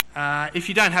If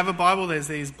you don't have a Bible, there's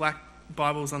these black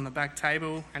Bibles on the back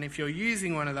table, and if you're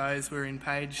using one of those, we're in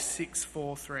page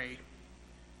 643.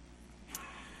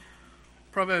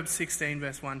 Proverbs 16,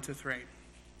 verse 1 to 3.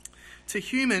 To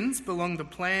humans belong the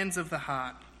plans of the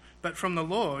heart, but from the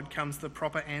Lord comes the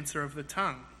proper answer of the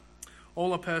tongue.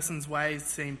 All a person's ways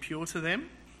seem pure to them,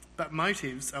 but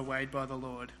motives are weighed by the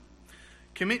Lord.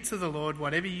 Commit to the Lord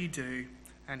whatever you do,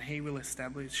 and he will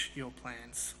establish your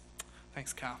plans.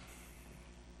 Thanks, Carl.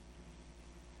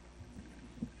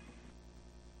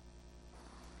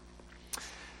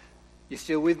 You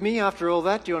still with me after all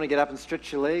that? Do you want to get up and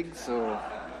stretch your legs, or?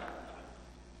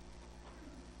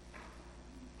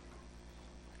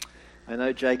 I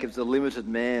know Jacob's a limited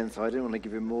man, so I didn't want to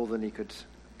give him more than he could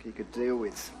deal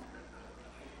with.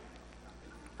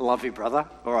 Love you, brother.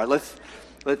 All right,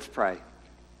 let's pray.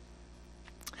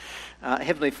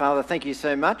 Heavenly Father, thank you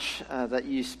so much that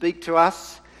you speak to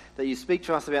us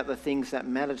about the things that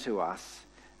matter to us,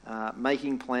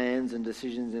 making plans and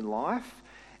decisions in life.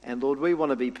 And Lord, we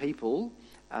want to be people,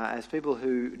 as people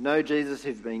who know Jesus,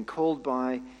 who've been called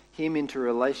by him into a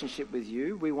relationship with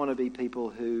you. We want to be people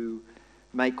who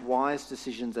make wise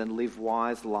decisions and live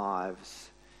wise lives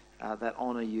that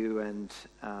honour you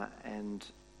and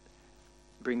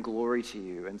bring glory to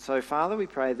you. And so, Father, we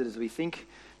pray that as we think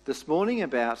this morning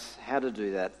about how to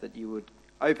do that, that you would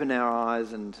open our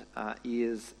eyes and our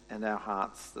ears and our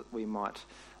hearts, that we might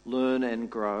learn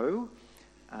and grow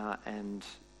and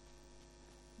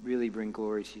really bring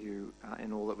glory to you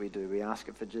in all that we do. We ask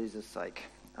it for Jesus' sake.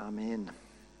 Amen.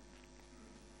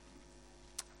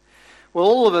 Well,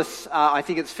 all of us, I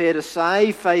think it's fair to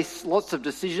say, face lots of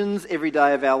decisions every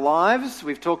day of our lives.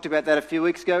 We've talked about that a few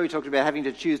weeks ago. We talked about having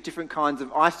to choose different kinds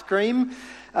of ice cream.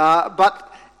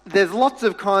 But there's lots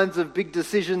of kinds of big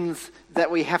decisions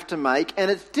that we have to make, and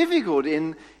it's difficult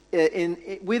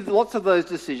with lots of those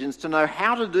decisions to know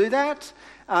how to do that,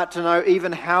 to know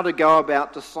even how to go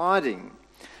about deciding.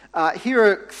 Here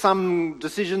are some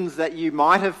decisions that you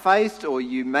might have faced, or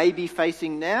you may be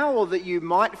facing now, or that you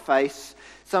might face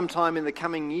sometime in the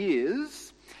coming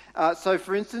years. So,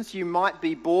 for instance, you might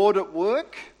be bored at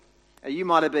work. You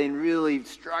might have been really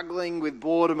struggling with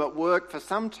boredom at work for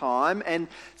some time, and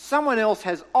someone else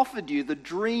has offered you the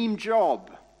dream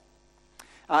job.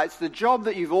 It's the job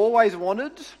that you've always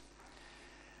wanted,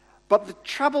 but the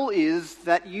trouble is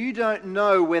that you don't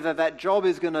know whether that job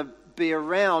is going to be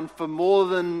around for more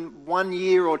than 1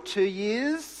 year or 2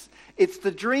 years. It's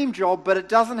the dream job, but it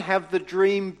doesn't have the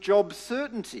dream job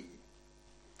certainty.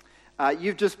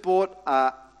 You've just bought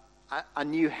a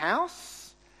new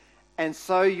house, and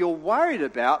so you're worried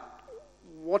about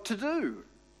what to do.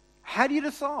 How do you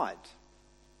decide?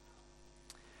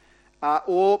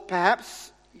 Or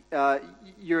perhaps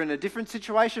you're in a different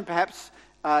situation. Perhaps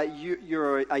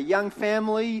you're a young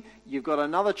family, you've got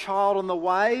another child on the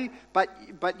way,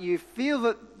 but you feel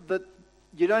that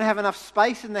you don't have enough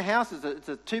space in the house. It's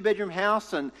a 2-bedroom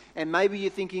house, and maybe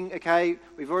you're thinking, okay,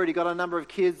 we've already got a number of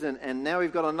kids, and now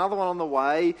we've got another one on the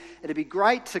way. It'd be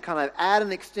great to kind of add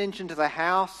an extension to the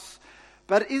house,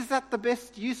 but is that the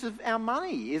best use of our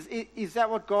money? Is that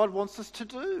what God wants us to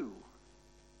do?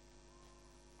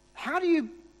 How do you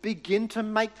begin to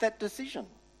make that decision?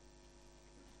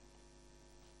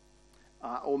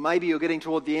 Or maybe you're getting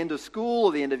toward the end of school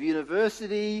or the end of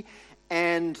university,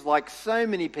 and like so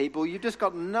many people, you've just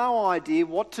got no idea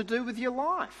what to do with your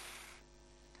life.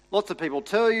 Lots of people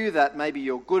tell you that maybe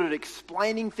you're good at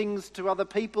explaining things to other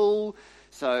people,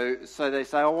 so they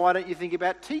say, oh, why don't you think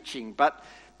about teaching? But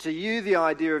to you, the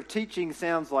idea of teaching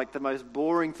sounds like the most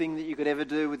boring thing that you could ever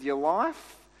do with your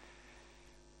life.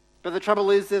 But the trouble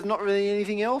is, there's not really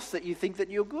anything else that you think that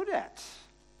you're good at.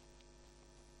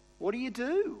 What do you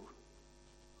do?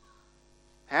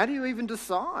 How do you even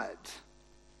decide?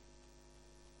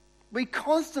 We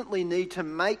constantly need to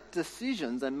make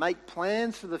decisions and make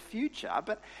plans for the future,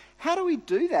 but how do we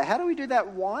do that? How do we do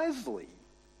that wisely?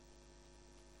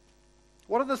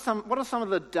 What are some of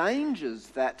the dangers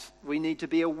that we need to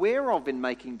be aware of in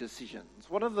making decisions?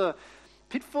 What are the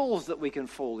pitfalls that we can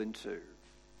fall into?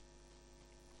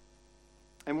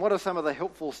 And what are some of the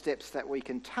helpful steps that we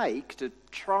can take to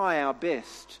try our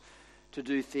best to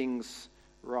do things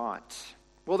right?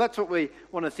 Well, that's what we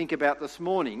want to think about this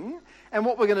morning. And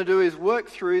what we're going to do is work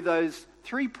through those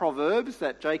 3 proverbs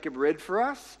that Jacob read for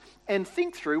us and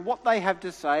think through what they have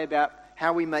to say about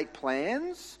how we make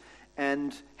plans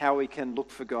and how we can look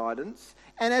for guidance.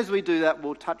 And as we do that,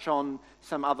 we'll touch on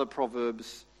some other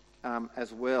proverbs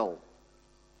as well.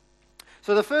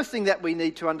 So the first thing that we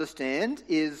need to understand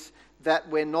is that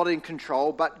we're not in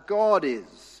control, but God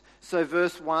is. So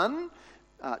verse 1,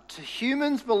 To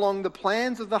humans belong the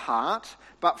plans of the heart,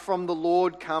 but from the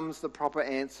Lord comes the proper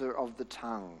answer of the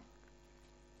tongue.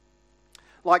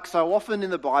 Like so often in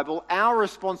the Bible, our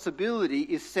responsibility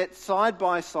is set side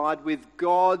by side with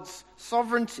God's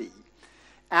sovereignty.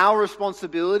 Our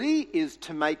responsibility is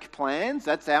to make plans.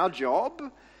 That's our job.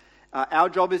 Our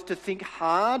job is to think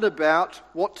hard about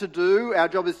what to do. Our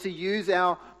job is to use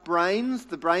our brains,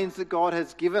 the brains that God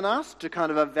has given us, to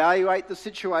kind of evaluate the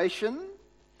situation.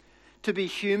 To be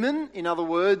human, in other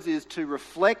words, is to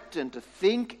reflect and to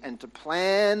think and to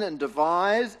plan and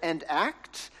devise and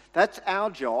act. That's our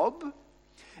job.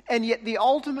 And yet the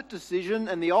ultimate decision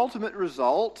and the ultimate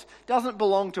result doesn't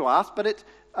belong to us, but it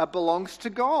belongs to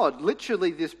God.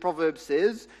 Literally, this proverb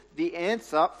says, the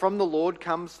answer from the Lord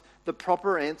comes the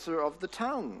proper answer of the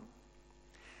tongue.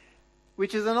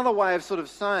 Which is another way of sort of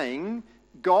saying,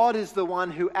 God is the one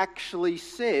who actually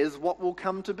says what will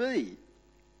come to be.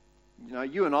 You know,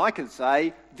 you and I can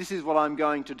say, this is what I'm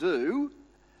going to do,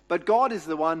 but God is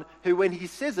the one who, when he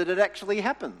says it, it actually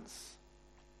happens.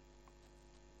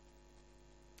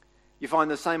 You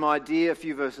find the same idea a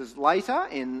few verses later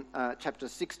in chapter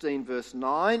 16, verse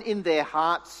 9. In their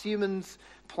hearts, humans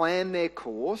plan their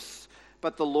course,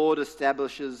 but the Lord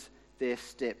establishes their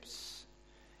steps.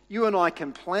 You and I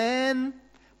can plan,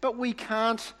 but we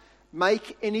can't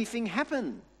make anything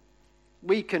happen.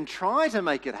 We can try to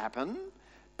make it happen,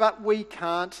 but we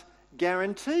can't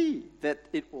guarantee that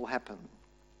it will happen.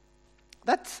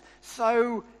 That's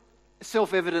so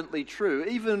self-evidently true,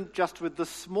 even just with the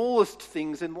smallest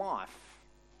things in life.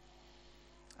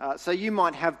 So you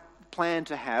might have planned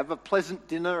to have a pleasant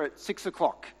dinner at 6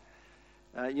 o'clock.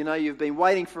 You've been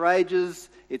waiting for ages,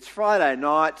 it's Friday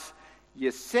night,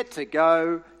 you're set to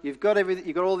go, you've got everything,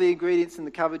 you've got all the ingredients in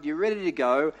the cupboard, you're ready to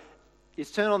go. You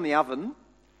turn on the oven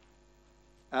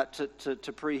to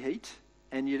preheat,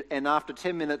 and after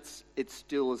 10 minutes it's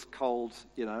still as cold,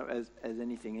 as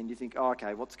anything, and you think, oh,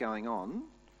 okay, what's going on?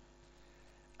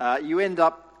 You end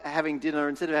up having dinner,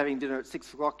 instead of having dinner at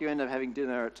 6 o'clock, you end up having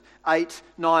dinner at 8,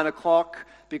 9 o'clock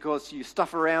because you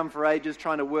stuff around for ages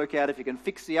trying to work out if you can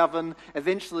fix the oven.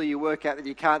 Eventually you work out that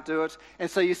you can't do it. And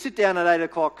so you sit down at 8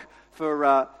 o'clock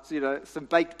for some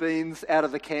baked beans out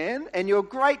of the can, and your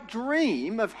great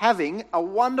dream of having a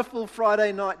wonderful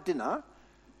Friday night dinner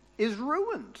is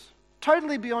ruined,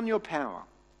 totally beyond your power.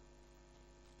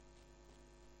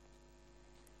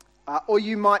 Or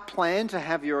you might plan to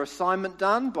have your assignment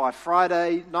done by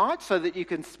Friday night so that you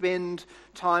can spend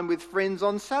time with friends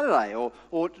on Saturday,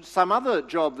 or some other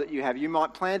job that you have. You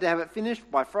might plan to have it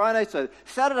finished by Friday, so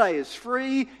Saturday is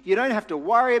free. You don't have to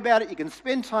worry about it. You can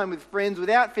spend time with friends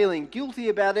without feeling guilty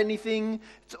about anything.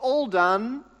 It's all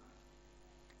done.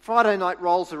 Friday night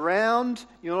rolls around.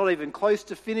 You're not even close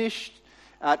to finished.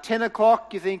 10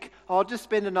 o'clock, you think, I'll just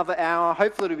spend another hour.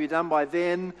 Hopefully it'll be done by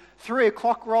then. 3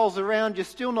 o'clock rolls around. You're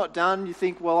still not done. You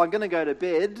think, well, I'm going to go to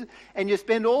bed. And you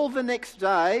spend all the next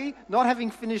day not having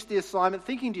finished the assignment,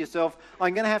 thinking to yourself,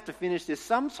 I'm going to have to finish this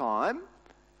sometime.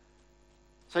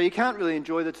 So you can't really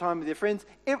enjoy the time with your friends.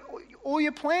 All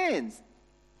your plans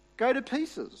go to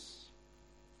pieces.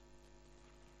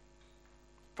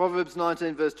 Proverbs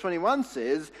 19 verse 21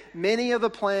 says, many are the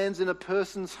plans in a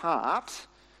person's heart,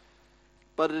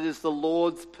 but it is the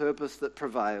Lord's purpose that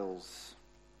prevails.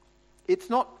 It's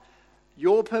not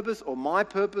your purpose or my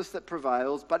purpose that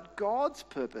prevails, but God's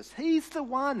purpose. He's the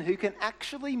one who can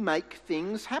actually make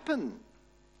things happen.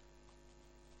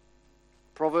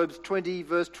 Proverbs 20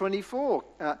 verse 24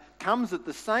 comes at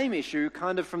the same issue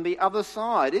kind of from the other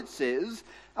side. It says,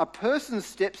 a person's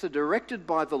steps are directed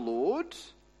by the Lord.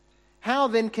 How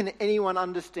then can anyone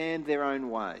understand their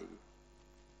own way?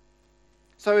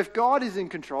 So if God is in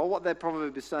control, what that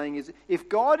proverb is saying is, if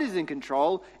God is in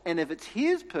control and if it's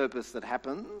his purpose that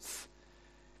happens,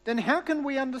 then how can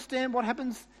we understand what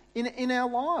happens in our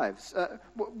lives?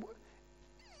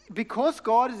 Because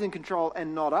God is in control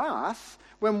and not us,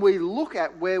 when we look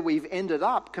at where we've ended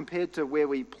up compared to where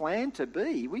we plan to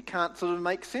be, we can't sort of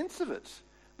make sense of it.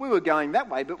 We were going that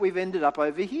way, but we've ended up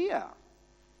over here.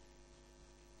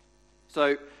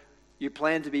 So you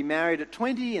plan to be married at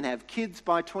 20 and have kids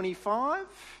by 25,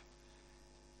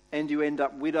 and you end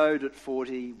up widowed at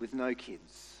 40 with no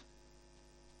kids.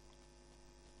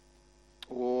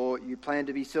 Or you plan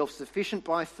to be self-sufficient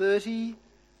by 30,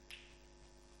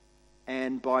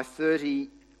 and by 30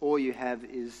 all you have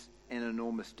is an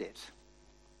enormous debt.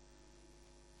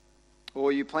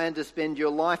 Or you plan to spend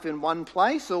your life in one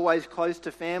place, always close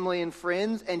to family and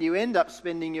friends, and you end up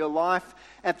spending your life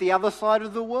at the other side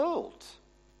of the world.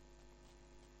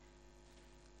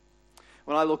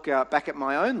 When I look back at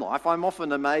my own life, I'm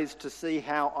often amazed to see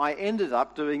how I ended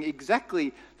up doing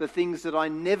exactly the things that I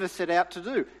never set out to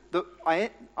do. I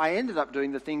ended up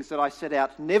doing the things that I set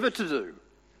out never to do,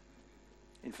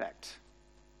 in fact.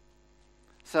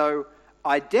 So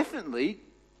I definitely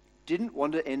didn't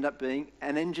want to end up being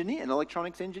an engineer, an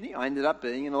electronics engineer. I ended up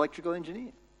being an electrical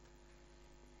engineer.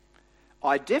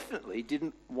 I definitely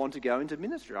didn't want to go into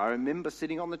ministry. I remember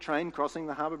sitting on the train crossing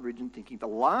the Harbour Bridge and thinking the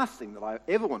last thing that I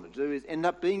ever want to do is end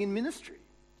up being in ministry.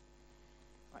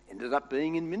 I ended up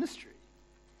being in ministry.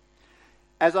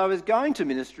 As I was going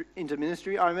into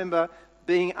ministry, I remember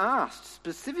being asked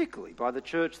specifically by the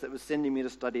church that was sending me to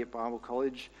study at Bible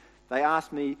College. They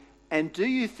asked me, "And do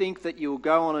you think that you'll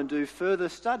go on and do further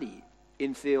study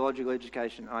in theological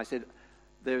education?" And I said,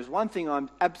 "There's one thing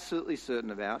I'm absolutely certain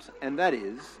about, and that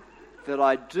is that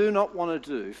I do not want to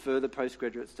do further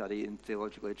postgraduate study in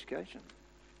theological education."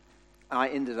 I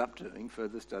ended up doing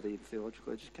further study in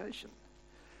theological education.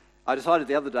 I decided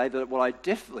the other day that what I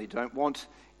definitely don't want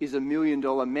is $1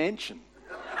 million mansion.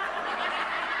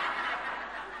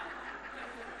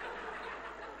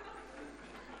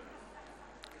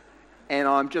 And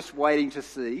I'm just waiting to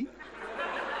see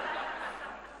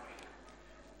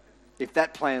if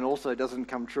that plan also doesn't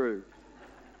come true.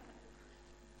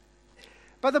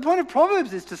 But the point of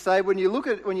Proverbs is to say, when you look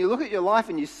at your life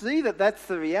and you see that that's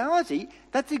the reality,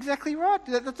 that's exactly right.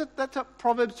 That's what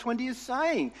Proverbs 20 is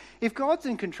saying. If God's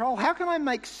in control, how can I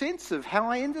make sense of how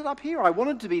I ended up here? I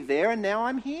wanted to be there and now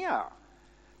I'm here.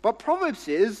 But Proverbs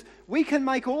says we can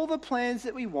make all the plans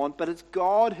that we want, but it's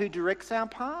God who directs our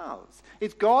paths.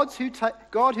 It's God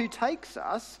who takes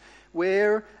us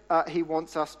where he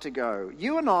wants us to go.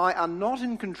 You and I are not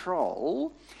in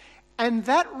control. And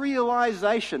that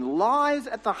realization lies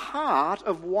at the heart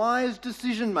of wise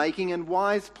decision-making and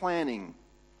wise planning.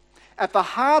 At the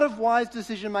heart of wise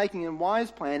decision-making and wise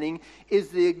planning is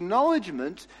the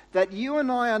acknowledgement that you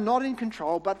and I are not in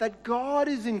control, but that God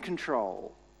is in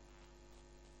control.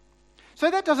 So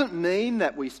that doesn't mean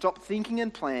that we stop thinking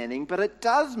and planning, but it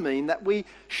does mean that we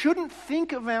shouldn't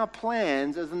think of our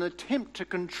plans as an attempt to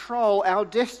control our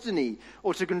destiny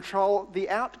or to control the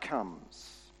outcomes.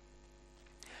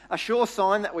 A sure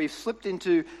sign that we've slipped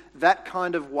into that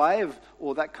kind of way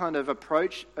or that kind of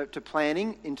approach to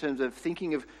planning in terms of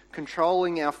thinking of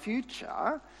controlling our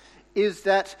future is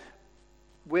that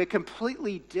we're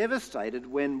completely devastated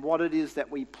when what it is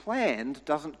that we planned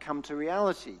doesn't come to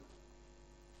reality.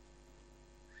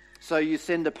 So you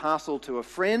send a parcel to a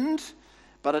friend,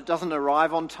 but it doesn't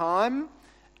arrive on time.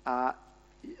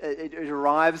 It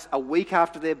arrives a week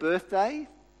after their birthday.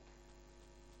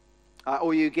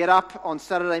 Or you get up on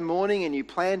Saturday morning and you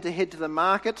plan to head to the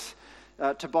market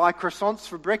to buy croissants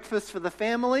for breakfast for the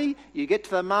family. You get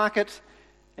to the market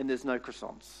and there's no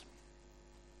croissants.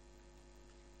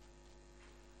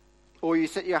 Or you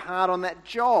set your heart on that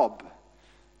job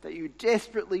that you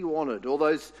desperately wanted, or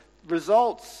those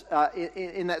results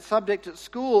in that subject at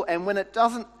school, and when it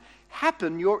doesn't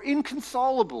happen, you're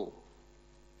inconsolable.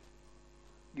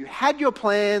 You had your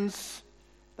plans,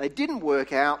 they didn't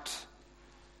work out,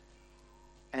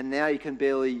 and now you can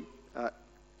barely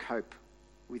cope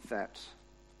with that.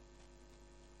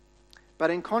 But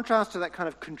in contrast to that kind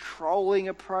of controlling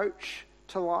approach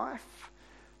to life,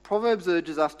 Proverbs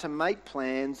urges us to make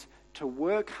plans, to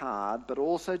work hard, but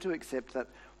also to accept that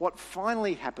what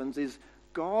finally happens is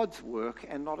God's work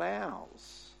and not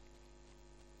ours.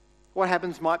 What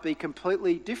happens might be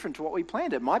completely different to what we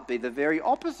planned. It might be the very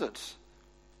opposite.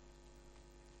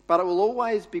 But it will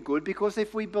always be good, because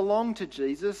if we belong to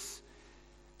Jesus,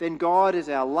 then God is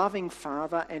our loving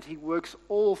Father and he works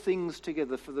all things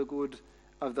together for the good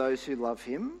of those who love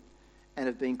him and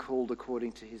have been called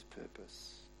according to his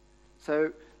purpose.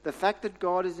 So the fact that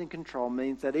God is in control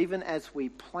means that even as we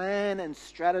plan and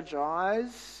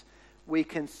strategize, we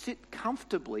can sit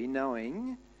comfortably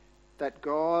knowing that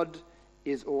God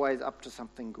is always up to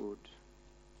something good.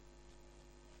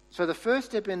 So the first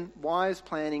step in wise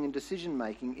planning and decision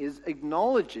making is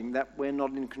acknowledging that we're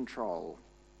not in control.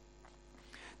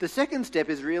 The second step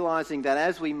is realizing that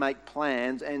as we make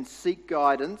plans and seek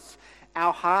guidance,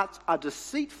 our hearts are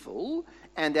deceitful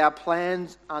and our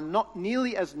plans are not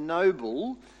nearly as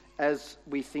noble as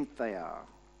we think they are.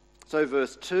 So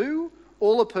verse 2,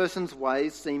 all a person's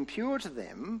ways seem pure to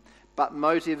them, but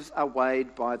motives are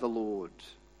weighed by the Lord.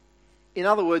 In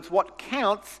other words, what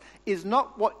counts is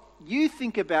not what you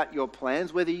think about your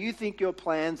plans, whether you think your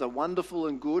plans are wonderful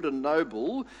and good and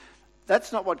noble.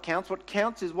 That's not what counts. What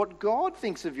counts is what God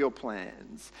thinks of your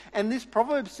plans. And this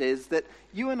proverb says that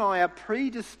you and I are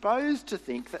predisposed to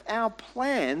think that our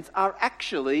plans are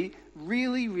actually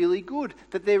really, really good,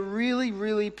 that they're really,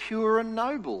 really pure and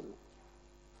noble.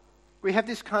 We have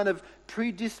this kind of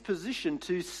predisposition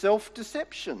to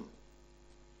self-deception.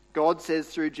 God says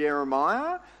through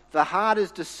Jeremiah, the heart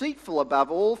is deceitful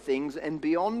above all things and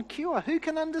beyond cure. Who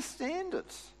can understand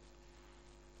it?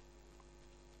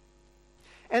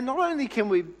 And not only can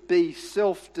we be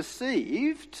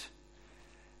self-deceived,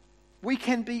 we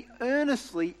can be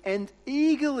earnestly and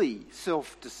eagerly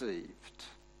self-deceived.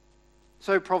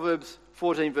 So Proverbs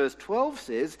 14 verse 12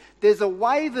 says, there's a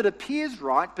way that appears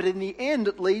right, but in the end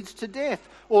it leads to death.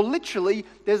 Or literally,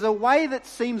 there's a way that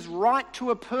seems right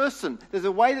to a person. There's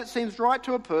a way that seems right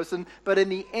to a person, but in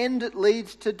the end it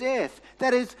leads to death.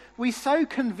 That is, we so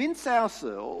convince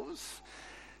ourselves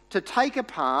to take a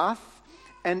path,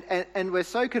 and we're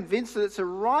so convinced that it's a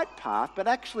right path, but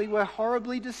actually we're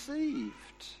horribly deceived.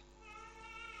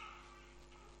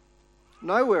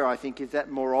 Nowhere, I think, is that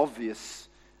more obvious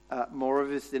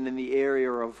than in the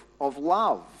area of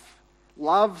love.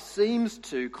 Love seems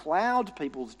to cloud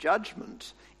people's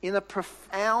judgment in a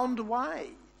profound way.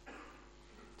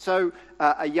 So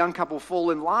a young couple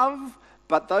fall in love,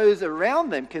 but those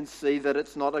around them can see that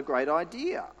it's not a great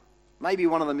idea. Maybe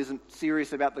one of them isn't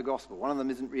serious about the gospel. One of them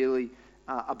isn't really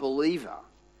a believer.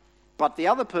 But the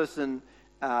other person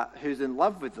who's in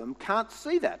love with them can't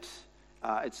see that.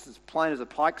 It's as plain as a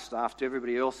pikestaff to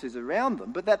everybody else who's around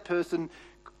them. But that person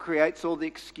creates all the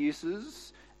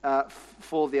excuses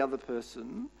for the other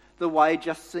person. The way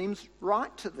just seems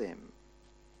right to them.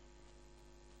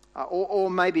 Or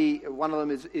maybe one of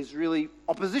them is really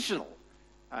oppositional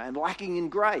and lacking in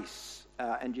grace.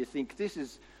 And you think this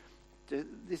is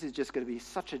just going to be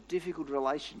such a difficult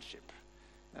relationship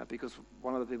because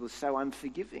one of the people is so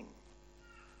unforgiving.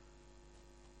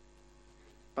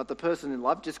 But the person in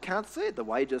love just can't see it. The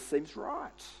way just seems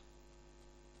right.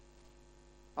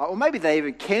 Or maybe they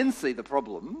even can see the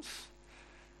problems.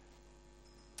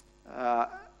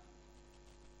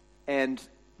 And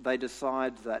they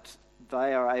decide that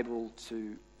they are able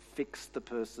to fix the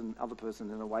other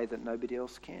person in a way that nobody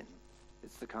else can.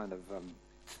 It's the kind of,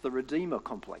 it's the Redeemer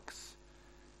complex,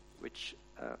 which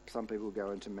some people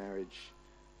go into marriage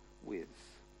with.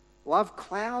 Love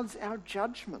clouds our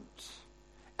judgment.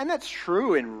 And that's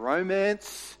true in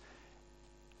romance,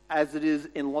 as it is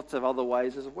in lots of other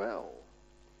ways as well.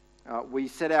 We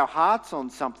set our hearts on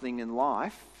something in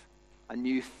life, a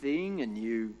new thing, a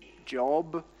new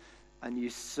job, a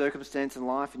new circumstance in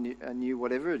life, a new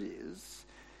whatever it is,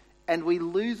 and we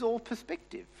lose all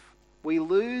perspective. We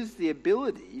lose the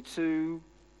ability to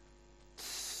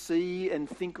see and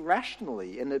think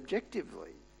rationally and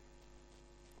objectively.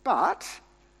 But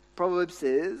Proverbs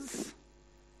says,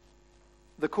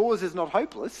 the cause is not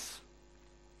hopeless.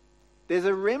 There's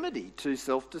a remedy to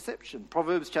self-deception.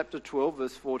 Proverbs chapter 12,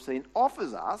 verse 14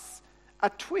 offers us a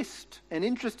twist, an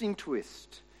interesting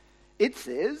twist. It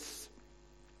says,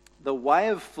 the way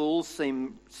of fools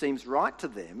seems right to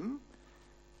them,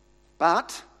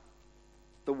 but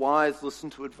the wise listen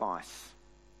to advice.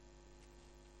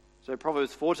 So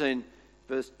Proverbs 14,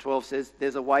 verse 12 says,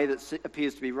 there's a way that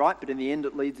appears to be right, but in the end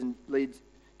it leads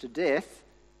to death.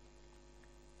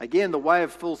 Again, the way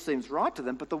of fools seems right to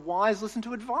them, but the wise listen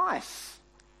to advice.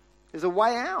 There's a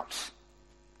way out.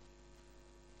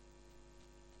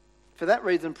 For that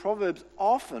reason, Proverbs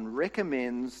often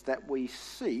recommends that we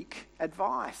seek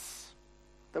advice,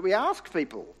 that we ask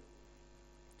people.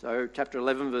 So, chapter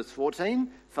 11, verse 14,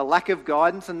 for lack of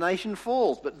guidance a nation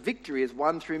falls, but victory is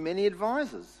won through many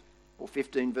advisers. Or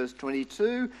 15, verse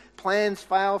 22, plans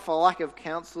fail for lack of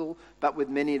counsel, but with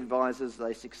many advisers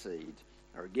they succeed.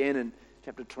 Or again in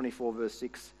chapter 24, verse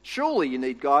 6, surely you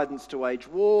need guidance to wage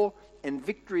war, and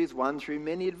victory is won through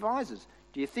many advisers.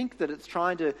 Do you think that it's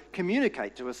trying to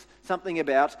communicate to us something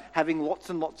about having lots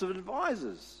and lots of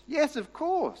advisers? Yes, of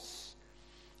course.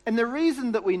 And the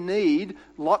reason that we need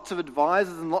lots of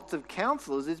advisers and lots of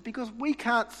counsellors is because we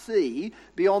can't see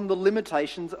beyond the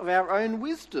limitations of our own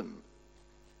wisdom.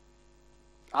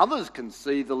 Others can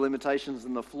see the limitations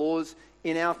and the flaws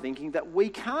in our thinking that we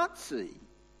can't see.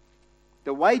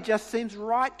 The way just seems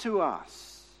right to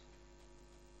us.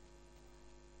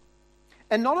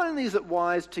 And not only is it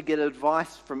wise to get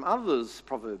advice from others,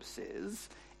 Proverbs says,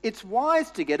 it's wise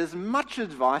to get as much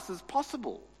advice as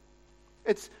possible.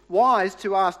 It's wise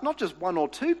to ask not just one or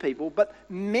two people, but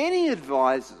many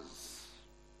advisors.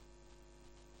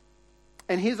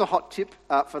 And here's a hot tip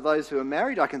for those who are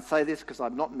married. I can say this because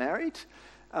I'm not married.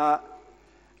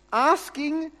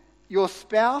 Asking your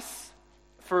spouse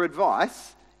for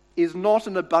advice is not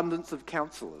an abundance of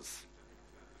counsellors.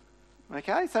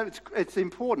 Okay, so it's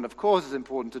important. Of course it's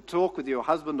important to talk with your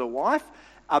husband or wife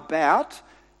about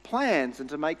plans and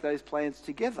to make those plans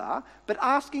together. But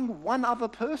asking one other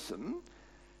person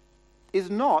is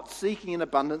not seeking an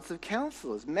abundance of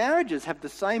counsellors. Marriages have the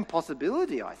same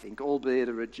possibility, I think, albeit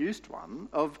a reduced one,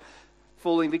 of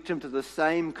falling victim to the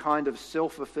same kind of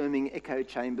self-affirming echo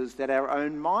chambers that our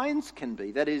own minds can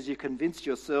be. That is, you convince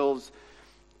yourselves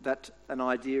that an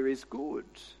idea is good.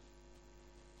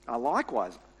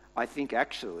 Likewise, I think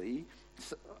actually,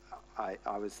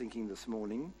 I was thinking this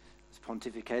morning,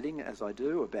 pontificating as I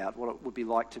do about what it would be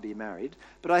like to be married,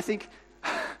 but I think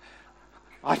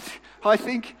I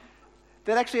think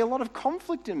that actually a lot of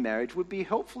conflict in marriage would be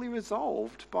helpfully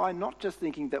resolved by not just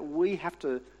thinking that we have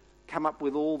to come up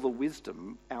with all the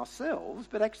wisdom ourselves,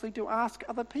 but actually to ask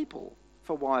other people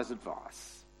for wise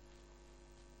advice.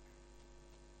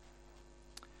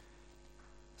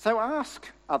 So ask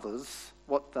others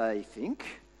what they think,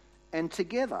 and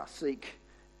together seek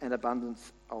an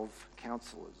abundance of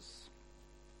counsellors.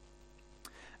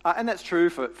 And that's true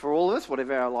for all of us,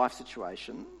 whatever our life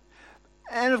situation.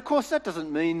 And of course, that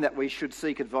doesn't mean that we should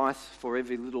seek advice for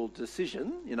every little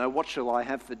decision. You know, what shall I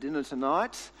have for dinner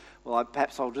tonight? Well,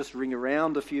 perhaps I'll just ring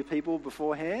around a few people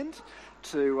beforehand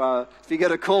to, if you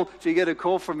get a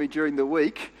call from me during the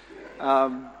week,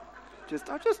 I'm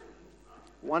just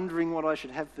wondering what I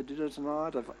should have for dinner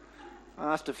tonight. I've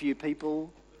asked a few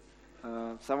people.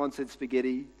 Someone said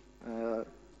spaghetti.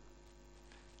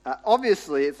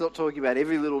 Obviously, it's not talking about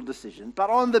every little decision, but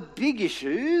on the big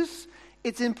issues,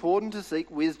 it's important to seek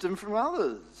wisdom from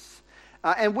others.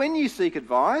 And when you seek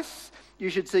advice, you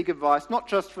should seek advice not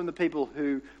just from the people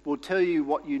who will tell you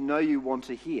what you know you want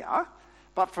to hear,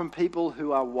 but from people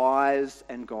who are wise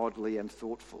and godly and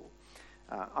thoughtful.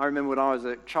 I remember when I was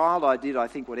a child, I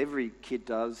think, what every kid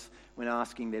does when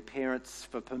asking their parents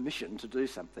for permission to do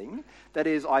something. That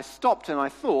is, I stopped and I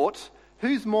thought,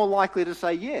 who's more likely to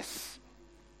say yes?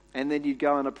 And then you'd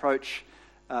go and approach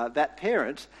that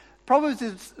parent. Proverbs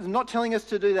is not telling us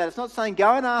to do that. It's not saying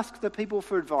go and ask the people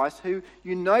for advice who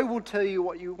you know will tell you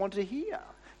what you want to hear.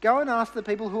 Go and ask the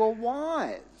people who are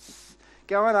wise.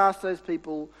 Go and ask those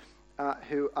people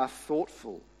who are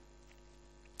thoughtful.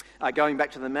 Going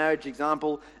back to the marriage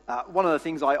example, one of the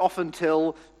things I often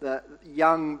tell the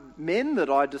young men that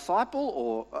I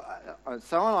disciple or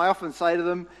so on, I often say to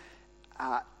them,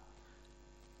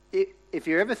 if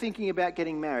you're ever thinking about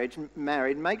getting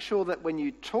married, make sure that when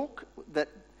you talk,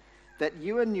 that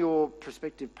you and your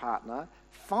prospective partner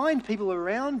find people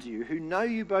around you who know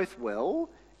you both well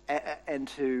and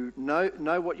who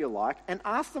know what you're like, and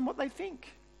ask them what they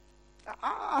think.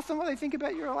 Ask them what they think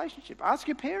about your relationship. Ask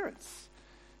your parents.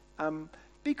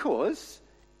 Because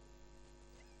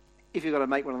if you've got to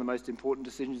make one of the most important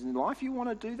decisions in life, you want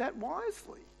to do that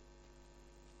wisely.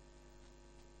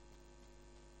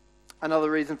 Another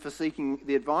reason for seeking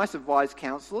the advice of wise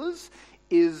counsellors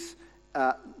is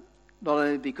not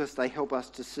only because they help us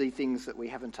to see things that we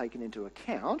haven't taken into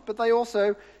account, but they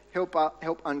also help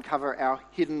uncover our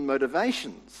hidden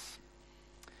motivations.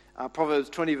 Proverbs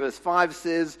 20 verse 5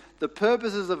 says, "The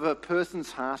purposes of a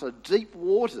person's heart are deep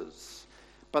waters,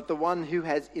 but the one who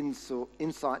has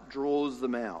insight draws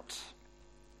them out."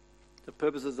 The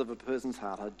purposes of a person's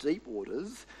heart are deep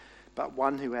waters, but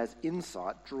one who has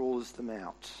insight draws them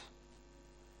out.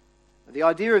 The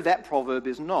idea of that proverb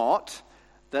is not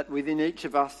that within each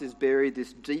of us is buried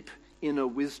this deep inner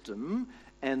wisdom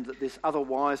and that this other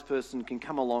wise person can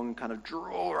come along and kind of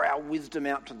draw our wisdom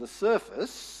out to the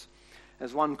surface.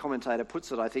 As one commentator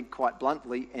puts it, I think quite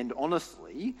bluntly and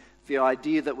honestly, the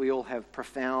idea that we all have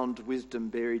profound wisdom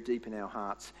buried deep in our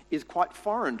hearts is quite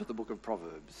foreign to the book of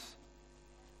Proverbs.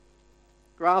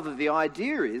 Rather, the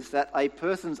idea is that a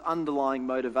person's underlying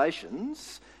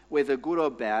motivations, whether good or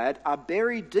bad, are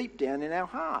buried deep down in our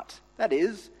heart. That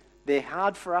is, they're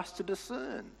hard for us to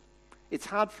discern. It's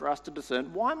hard for us to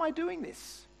discern, why am I doing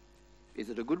this?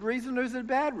 Is it a good reason or is it a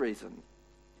bad reason?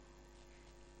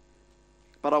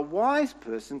 But a wise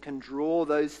person can draw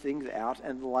those things out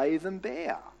and lay them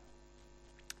bare.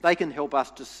 They can help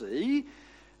us to see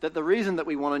that the reason that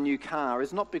we want a new car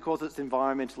is not because it's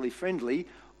environmentally friendly,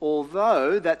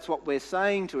 although that's what we're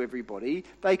saying to everybody.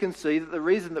 They can see that the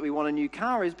reason that we want a new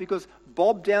car is because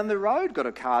Bob down the road got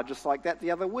a car just like that the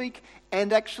other week,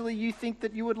 and actually you think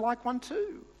that you would like one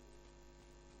too.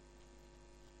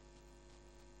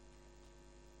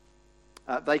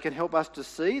 They can help us to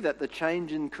see that the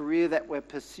change in career that we're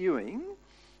pursuing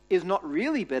is not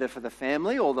really better for the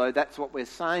family, although that's what we're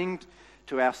saying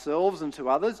to ourselves and to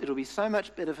others. It'll be so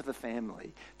much better for the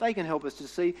family. They can help us to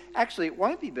see, actually, it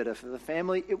won't be better for the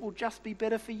family, it will just be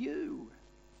better for you.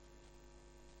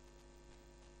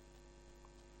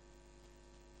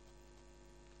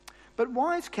 But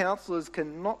wise counsellors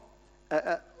can not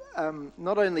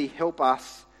only help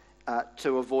us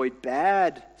to avoid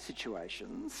bad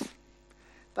situations,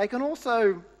 They can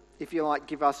also, if you like,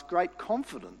 give us great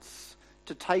confidence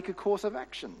to take a course of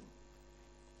action.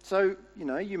 So,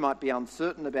 you might be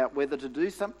uncertain about whether to do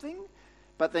something,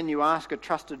 but then you ask a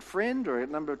trusted friend or a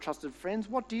number of trusted friends,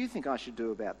 what do you think I should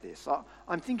do about this?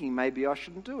 I'm thinking maybe I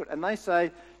shouldn't do it. And they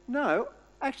say, no,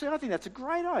 actually I think that's a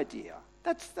great idea.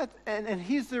 And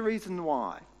here's the reason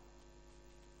why.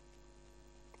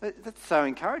 That's so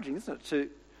encouraging, isn't it?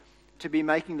 To be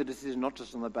making the decision not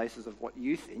just on the basis of what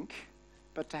you think,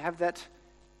 but to have that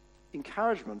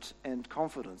encouragement and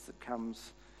confidence that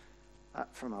comes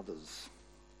from others.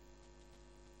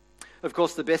 Of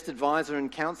course, the best advisor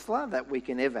and counsellor that we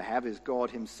can ever have is God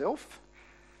himself.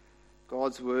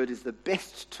 God's word is the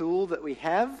best tool that we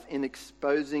have in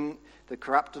exposing the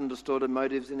corrupt and distorted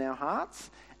motives in our hearts,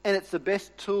 and it's the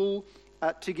best tool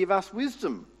to give us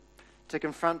wisdom to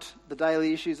confront the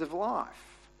daily issues of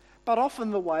life. But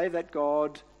often the way that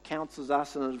God counsels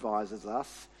us and advises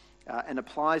us and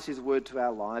applies his word to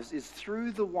our lives is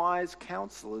through the wise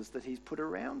counsellors that he's put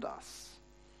around us,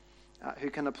 who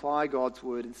can apply God's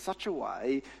word in such a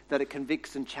way that it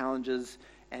convicts and challenges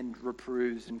and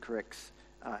reproves and corrects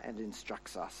and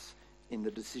instructs us in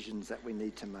the decisions that we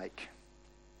need to make.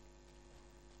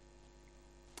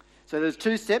 So there's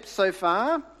 2 steps so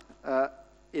far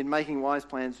in making wise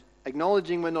plans: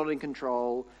 acknowledging we're not in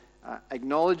control,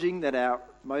 acknowledging that our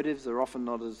motives are often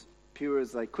not as pure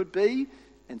as they could be,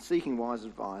 and seeking wise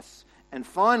advice. And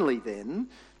finally then,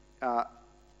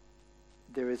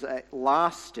 there is a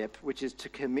last step, which is to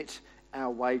commit our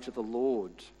way to the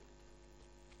Lord.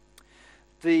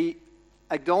 The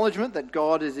acknowledgement that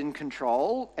God is in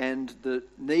control and the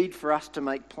need for us to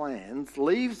make plans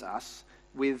leaves us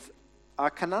with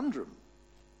a conundrum.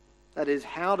 That is,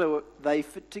 how do they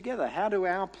fit together? How do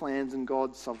our plans and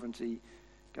God's sovereignty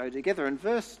go together? And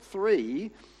verse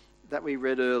 3 that we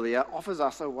read earlier offers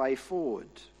us a way forward.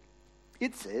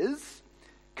 It says,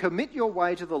 "Commit your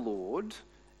way to the Lord,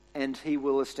 and he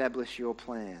will establish your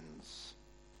plans."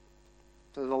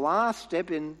 So the last step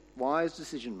in wise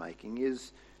decision making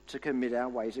is to commit our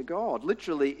way to God.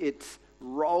 Literally, it's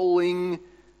rolling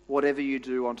whatever you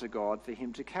do onto God for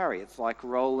him to carry. It's like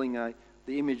rolling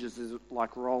the images is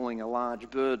like rolling a large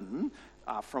burden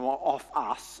from off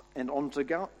us and onto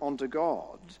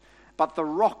God. But the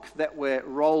rock that we're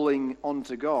rolling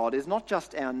onto God is not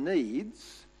just our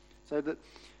needs. So that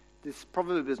this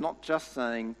proverb is not just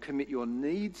saying commit your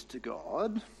needs to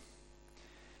God.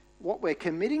 What we're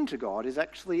committing to God is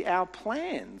actually our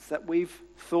plans that we've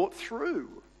thought through.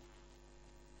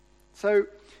 So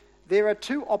there are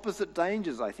 2 opposite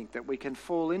dangers, I think, that we can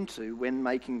fall into when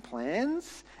making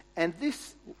plans, and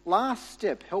this last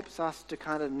step helps us to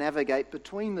kind of navigate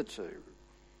between the 2.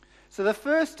 So the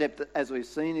first step, as we've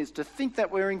seen, is to think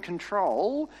that we're in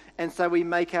control, and so we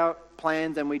make our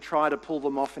plans and we try to pull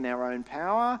them off in our own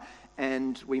power,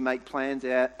 and we make plans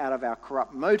out of our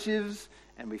corrupt motives,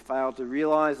 and we fail to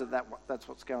realise that's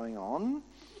what's going on.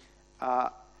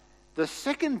 The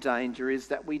second danger is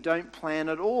that we don't plan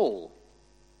at all.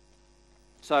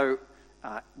 So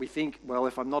we think, well,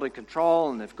 if I'm not in control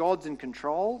and if God's in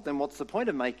control, then what's the point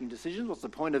of making decisions? What's the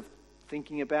point of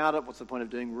thinking about it? What's the point of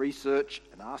doing research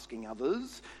and asking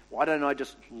others? Why don't I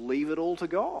just leave it all to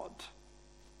God?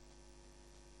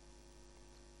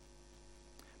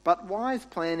 But wise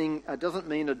planning doesn't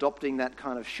mean adopting that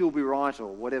kind of she'll be right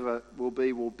or whatever will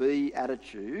be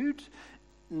attitude,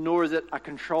 nor is it a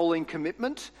controlling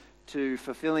commitment to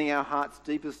fulfilling our heart's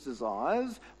deepest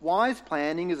desires. Wise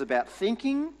planning is about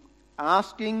thinking,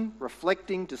 asking,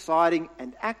 reflecting, deciding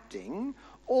and acting,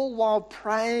 all while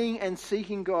praying and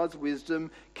seeking God's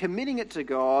wisdom, committing it to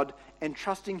God and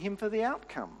trusting him for the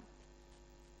outcome.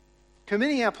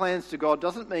 Committing our plans to God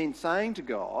doesn't mean saying to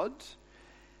God,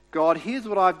 God, here's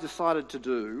what I've decided to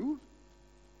do.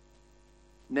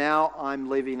 Now I'm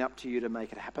leaving it up to you to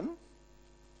make it happen.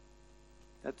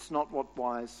 That's not what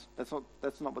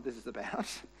this is about.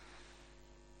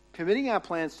 Committing our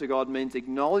plans to God means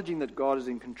acknowledging that God is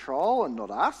in control and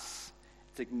not us.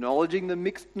 It's acknowledging the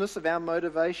mixedness of our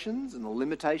motivations and the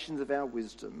limitations of our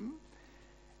wisdom.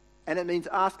 And it means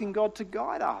asking God to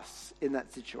guide us in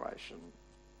that situation.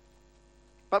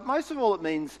 But most of all, it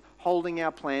means holding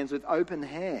our plans with open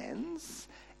hands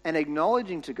and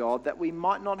acknowledging to God that we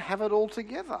might not have it all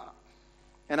together,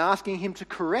 and asking him to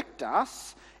correct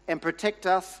us and protect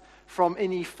us from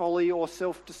any folly or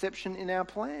self-deception in our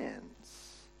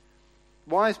plans.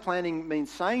 Wise planning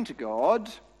means saying to God,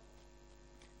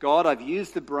 God, I've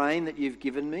used the brain that you've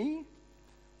given me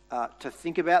to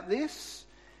think about this.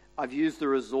 I've used the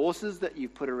resources that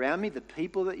you've put around me, the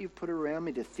people that you've put around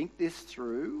me to think this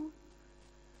through.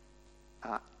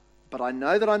 But I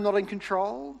know that I'm not in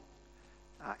control.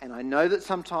 And I know that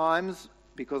sometimes,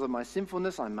 because of my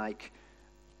sinfulness, I make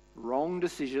wrong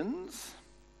decisions.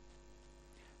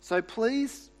 So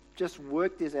please just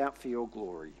work this out for your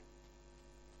glory.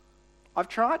 I've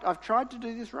tried to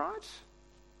do this right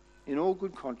in all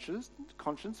good conscience,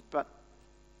 but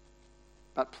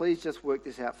please just work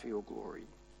this out for your glory.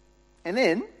 And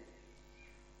then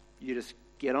you just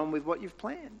get on with what you've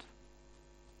planned.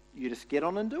 You just get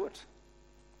on and do it.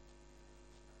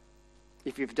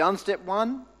 If you've done step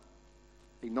 1,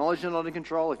 acknowledge you're not in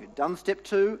control. If you've done step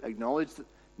 2, acknowledge the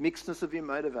mixedness of your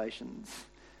motivations.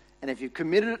 And if you've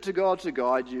committed it to God to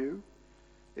guide you,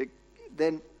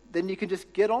 then you can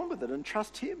just get on with it and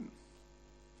trust him.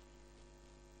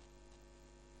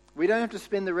 We don't have to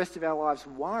spend the rest of our lives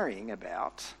worrying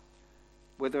about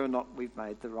whether or not we've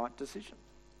made the right decision.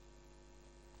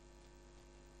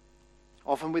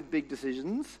 Often with big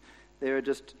decisions, there are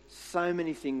just so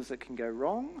many things that can go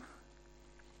wrong.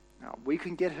 We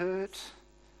can get hurt.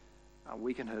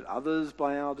 We can hurt others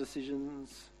by our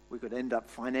decisions. We could end up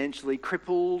financially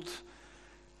crippled.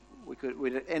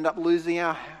 We'd end up losing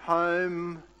our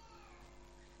home.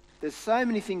 There's so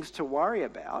many things to worry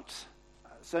about,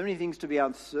 so many things to be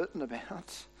uncertain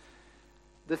about.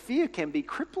 The fear can be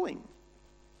crippling.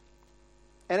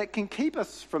 And it can keep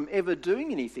us from ever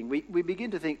doing anything. We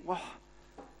begin to think, well,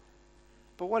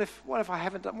 but what if I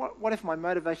haven't done? What if my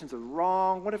motivations are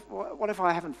wrong? What if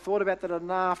I haven't thought about that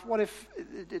enough? What if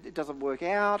it doesn't work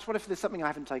out? What if there's something I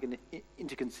haven't taken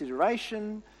into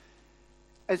consideration?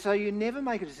 And so you never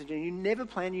make a decision, you never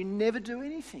plan, you never do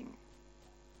anything.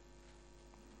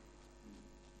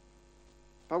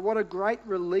 But what a great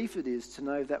relief it is to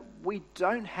know that we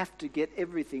don't have to get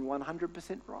everything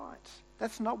 100% right.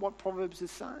 That's not what Proverbs is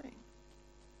saying.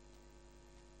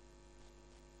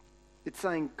 It's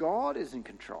saying God is in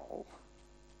control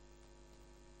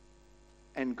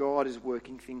and God is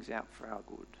working things out for our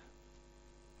good.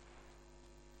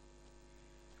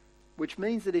 Which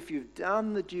means that if you've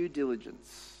done the due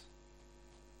diligence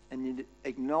and you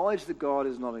acknowledge that God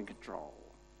is not in control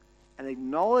and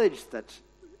acknowledge that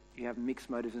you have mixed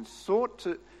motives and sought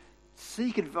to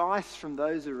seek advice from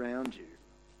those around you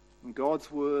in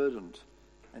God's word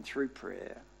and through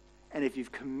prayer, and if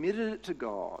you've committed it to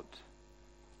God,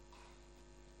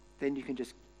 then you can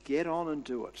just get on and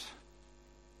do it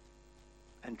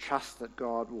and trust that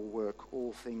God will work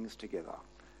all things together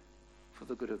for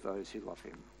the good of those who love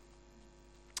him.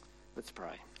 Let's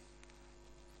pray.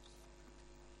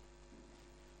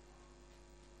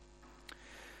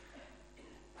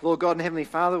 Lord God and Heavenly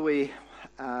Father, we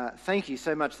thank you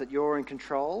so much that you're in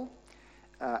control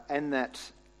and that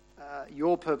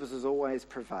your purposes always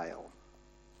prevail.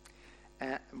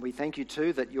 And we thank you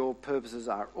too that your purposes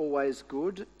are always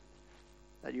good,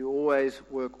 that you always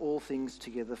work all things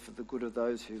together for the good of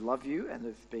those who love you and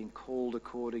have been called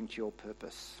according to your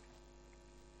purpose.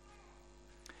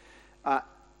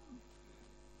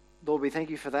 Lord, we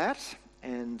thank you for that,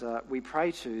 and we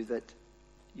pray too that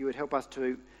you would help us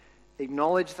to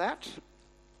acknowledge that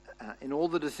in all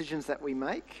the decisions that we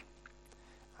make.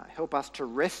 Help us to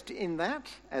rest in that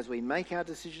as we make our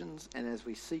decisions and as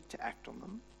we seek to act on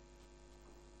them.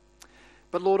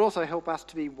 But Lord, also help us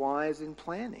to be wise in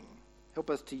planning. Help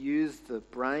us to use the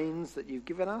brains that you've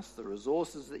given us, the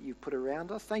resources that you've put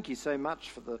around us. Thank you so much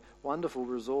for the wonderful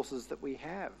resources that we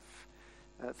have.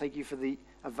 Thank you for the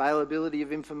availability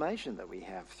of information that we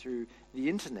have through the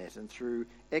internet and through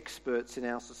experts in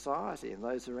our society and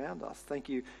those around us. Thank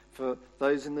you for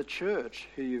those in the church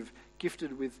who you've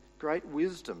gifted with great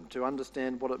wisdom to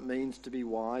understand what it means to be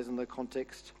wise in the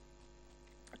context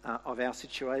of our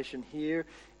situation here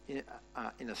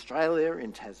in Australia,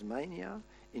 in Tasmania,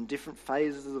 in different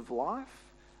phases of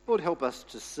life. Lord, help us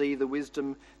to see the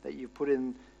wisdom that you've put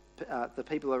in the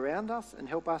people around us and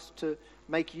help us to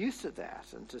make use of that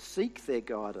and to seek their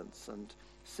guidance and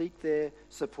seek their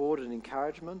support and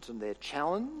encouragement and their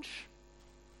challenge.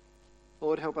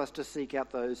 Lord, help us to seek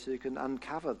out those who can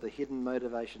uncover the hidden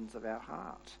motivations of our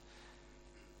heart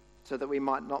so that we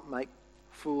might not make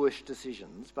foolish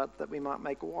decisions, but that we might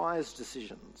make wise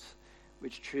decisions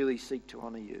which truly seek to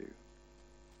honour you.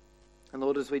 And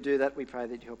Lord, as we do that, we pray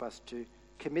that you help us to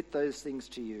commit those things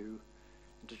to you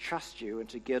and to trust you and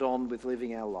to get on with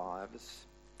living our lives,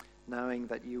 knowing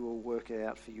that you will work it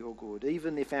out for your good.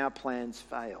 Even if our plans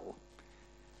fail,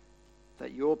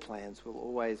 that your plans will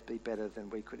always be better than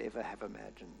we could ever have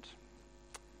imagined.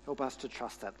 Help us to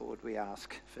trust that, Lord, we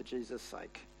ask, for Jesus'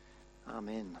 sake.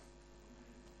 Amen.